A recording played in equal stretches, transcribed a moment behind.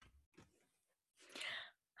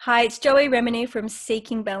Hi, it's Joey Remini from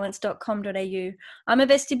seekingbalance.com.au. I'm a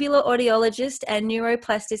vestibular audiologist and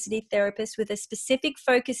neuroplasticity therapist with a specific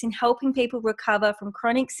focus in helping people recover from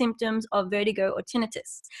chronic symptoms of vertigo or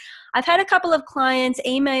tinnitus. I've had a couple of clients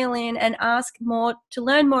email in and ask to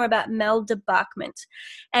learn more about maldebarkment.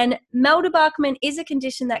 And maldebarkment is a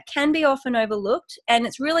condition that can be often overlooked, and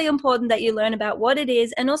it's really important that you learn about what it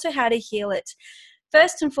is and also how to heal it.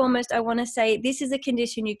 First and foremost, I want to say this is a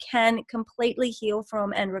condition you can completely heal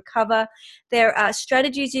from and recover. There are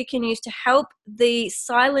strategies you can use to help the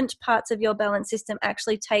silent parts of your balance system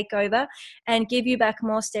actually take over and give you back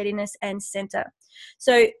more steadiness and center.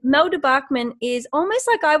 So maldebarkment is almost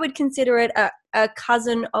like I would consider it a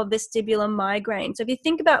cousin of vestibular migraine. So if you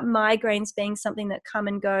think about migraines being something that come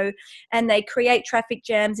and go and they create traffic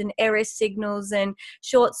jams and error signals and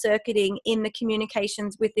short circuiting in the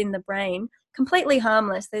communications within the brain, completely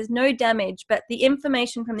harmless. There's no damage, but the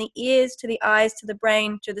information from the ears to the eyes to the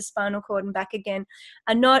brain to the spinal cord and back again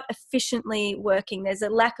are not efficiently working. There's a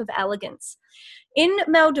lack of elegance. In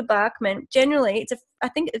maldebarkment, generally, I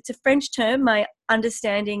think it's a French term, my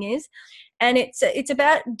understanding is, and it's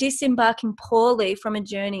about disembarking poorly from a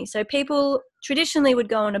journey. So people traditionally would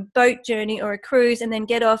go on a boat journey or a cruise and then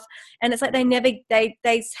get off, and it's like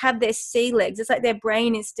they have their sea legs. It's like their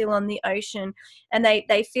brain is still on the ocean, and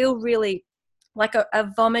they feel really like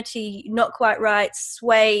a vomity, not quite right,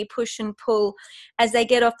 sway, push and pull as they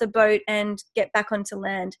get off the boat and get back onto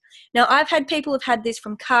land. Now, I've had people have had this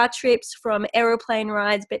from car trips, from aeroplane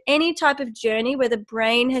rides, but any type of journey where the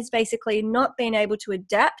brain has basically not been able to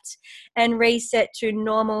adapt and reset to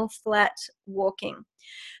normal, flat walking.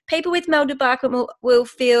 People with maldebarkment will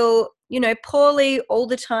feel, poorly all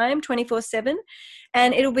the time, 24/7.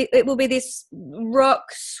 And it will be this rock,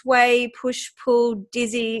 sway, push, pull,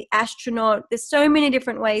 dizzy, astronaut. There's so many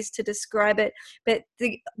different ways to describe it. But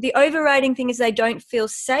the overriding thing is they don't feel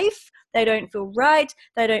safe, they don't feel right,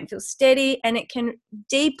 they don't feel steady, and it can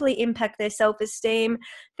deeply impact their self-esteem,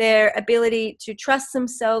 their ability to trust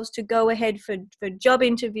themselves, to go ahead for job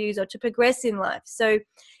interviews or to progress in life. So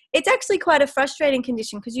it's actually quite a frustrating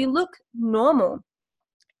condition because you look normal.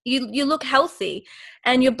 You look healthy,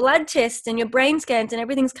 and your blood tests and your brain scans and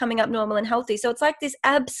everything's coming up normal and healthy. So it's like this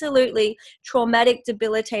absolutely traumatic,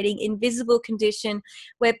 debilitating, invisible condition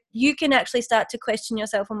where you can actually start to question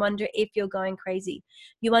yourself and wonder if you're going crazy.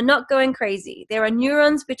 You are not going crazy. There are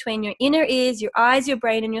neurons between your inner ears, your eyes, your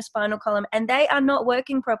brain, and your spinal column, and they are not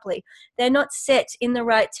working properly. They're not set in the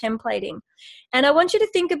right templating. And I want you to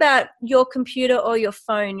think about your computer or your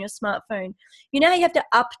phone, your smartphone. You know how you have to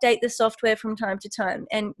update the software from time to time,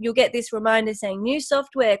 and you'll get this reminder saying new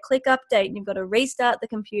software, click update, and you've got to restart the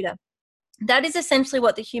computer. That is essentially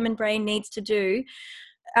what the human brain needs to do.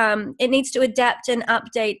 It needs to adapt and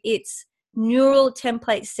update its neural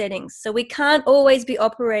template settings. So we can't always be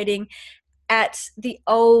operating at the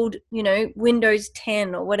old, Windows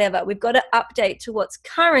 10 or whatever. We've got to update to what's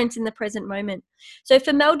current in the present moment. So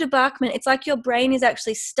for maldebarkment, it's like your brain is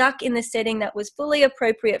actually stuck in the setting that was fully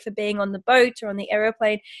appropriate for being on the boat or on the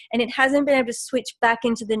aeroplane, and it hasn't been able to switch back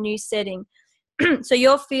into the new setting. So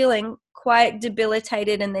you're feeling quite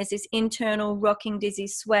debilitated, and there's this internal rocking, dizzy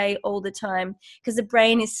sway all the time because the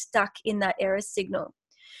brain is stuck in that error signal.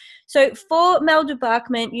 So for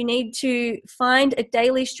maldebarkment, you need to find a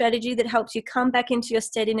daily strategy that helps you come back into your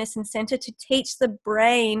steadiness and center to teach the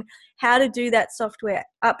brain how to do that software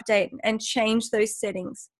update and change those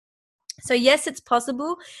settings. So yes, it's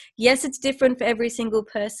possible. Yes, it's different for every single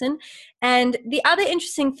person. And the other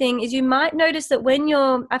interesting thing is you might notice that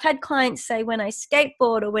I've had clients say when I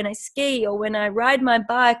skateboard or when I ski or when I ride my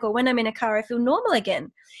bike or when I'm in a car, I feel normal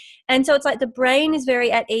again. And so it's like the brain is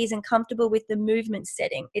very at ease and comfortable with the movement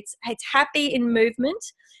setting. It's happy in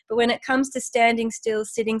movement, but when it comes to standing still,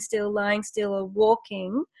 sitting still, lying still, or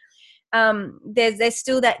walking, there's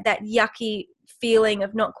still that yucky feeling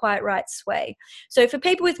of not quite right sway. So for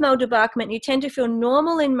people with maldebarkment, you tend to feel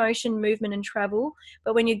normal in motion, movement, and travel,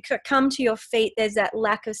 but when you come to your feet, there's that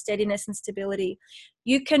lack of steadiness and stability.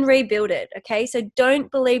 You can rebuild it, okay? So don't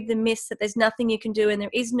believe the myths that there's nothing you can do and there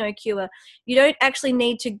is no cure. You don't actually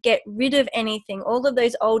need to get rid of anything. All of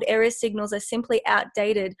those old error signals are simply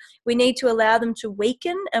outdated. We need to allow them to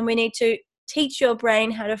weaken, and we need to teach your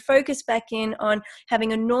brain how to focus back in on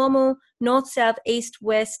having a normal north, south, east,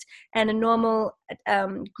 west, and a normal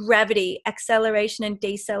gravity, acceleration and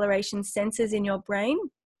deceleration sensors in your brain,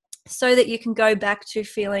 so that you can go back to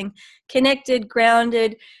feeling connected,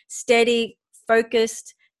 grounded, steady,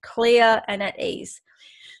 focused, clear, and at ease.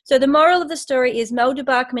 So the moral of the story is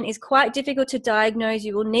meldebachmann is quite difficult to diagnose.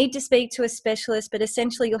 You will need to speak to a specialist, but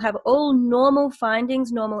essentially you'll have all normal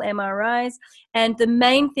findings, normal MRIs. And the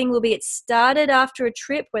main thing will be it started after a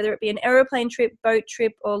trip, whether it be an aeroplane trip, boat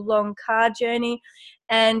trip, or long car journey.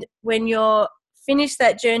 And when you're finished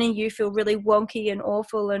that journey, you feel really wonky and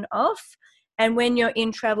awful and off. And when you're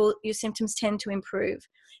in travel, your symptoms tend to improve.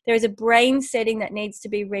 There is a brain setting that needs to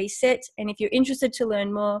be reset. And if you're interested to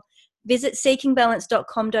learn more, visit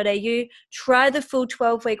seekingbalance.com.au, try the full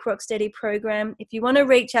 12-week Rocksteady program. If you want to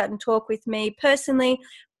reach out and talk with me personally,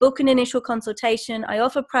 book an initial consultation. I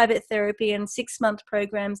offer private therapy and 6-month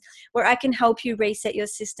programs where I can help you reset your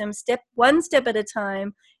system one step at a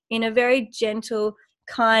time in a very gentle,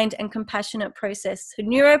 kind and compassionate process. So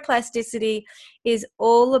neuroplasticity is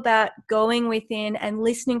all about going within and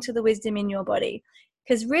listening to the wisdom in your body,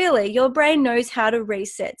 because really your brain knows how to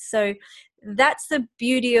reset. So that's the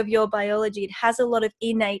beauty of your biology. It has a lot of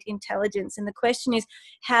innate intelligence. And the question is,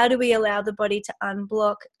 how do we allow the body to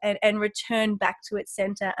unblock and return back to its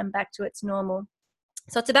center and back to its normal?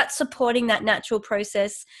 So it's about supporting that natural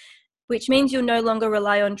process, which means you'll no longer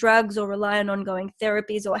rely on drugs or rely on ongoing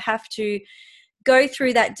therapies or have to go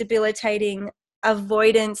through that debilitating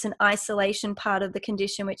avoidance and isolation part of the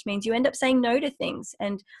condition, which means you end up saying no to things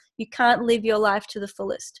and you can't live your life to the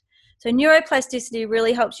fullest. So neuroplasticity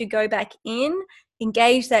really helps you go back in,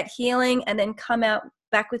 engage that healing, and then come out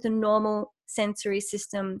back with a normal sensory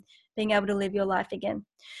system, being able to live your life again.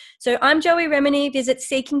 So I'm Joey Remini. Visit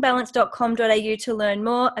seekingbalance.com.au to learn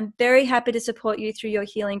more. I'm very happy to support you through your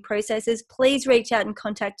healing processes. Please reach out and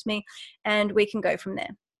contact me and we can go from there.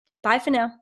 Bye for now.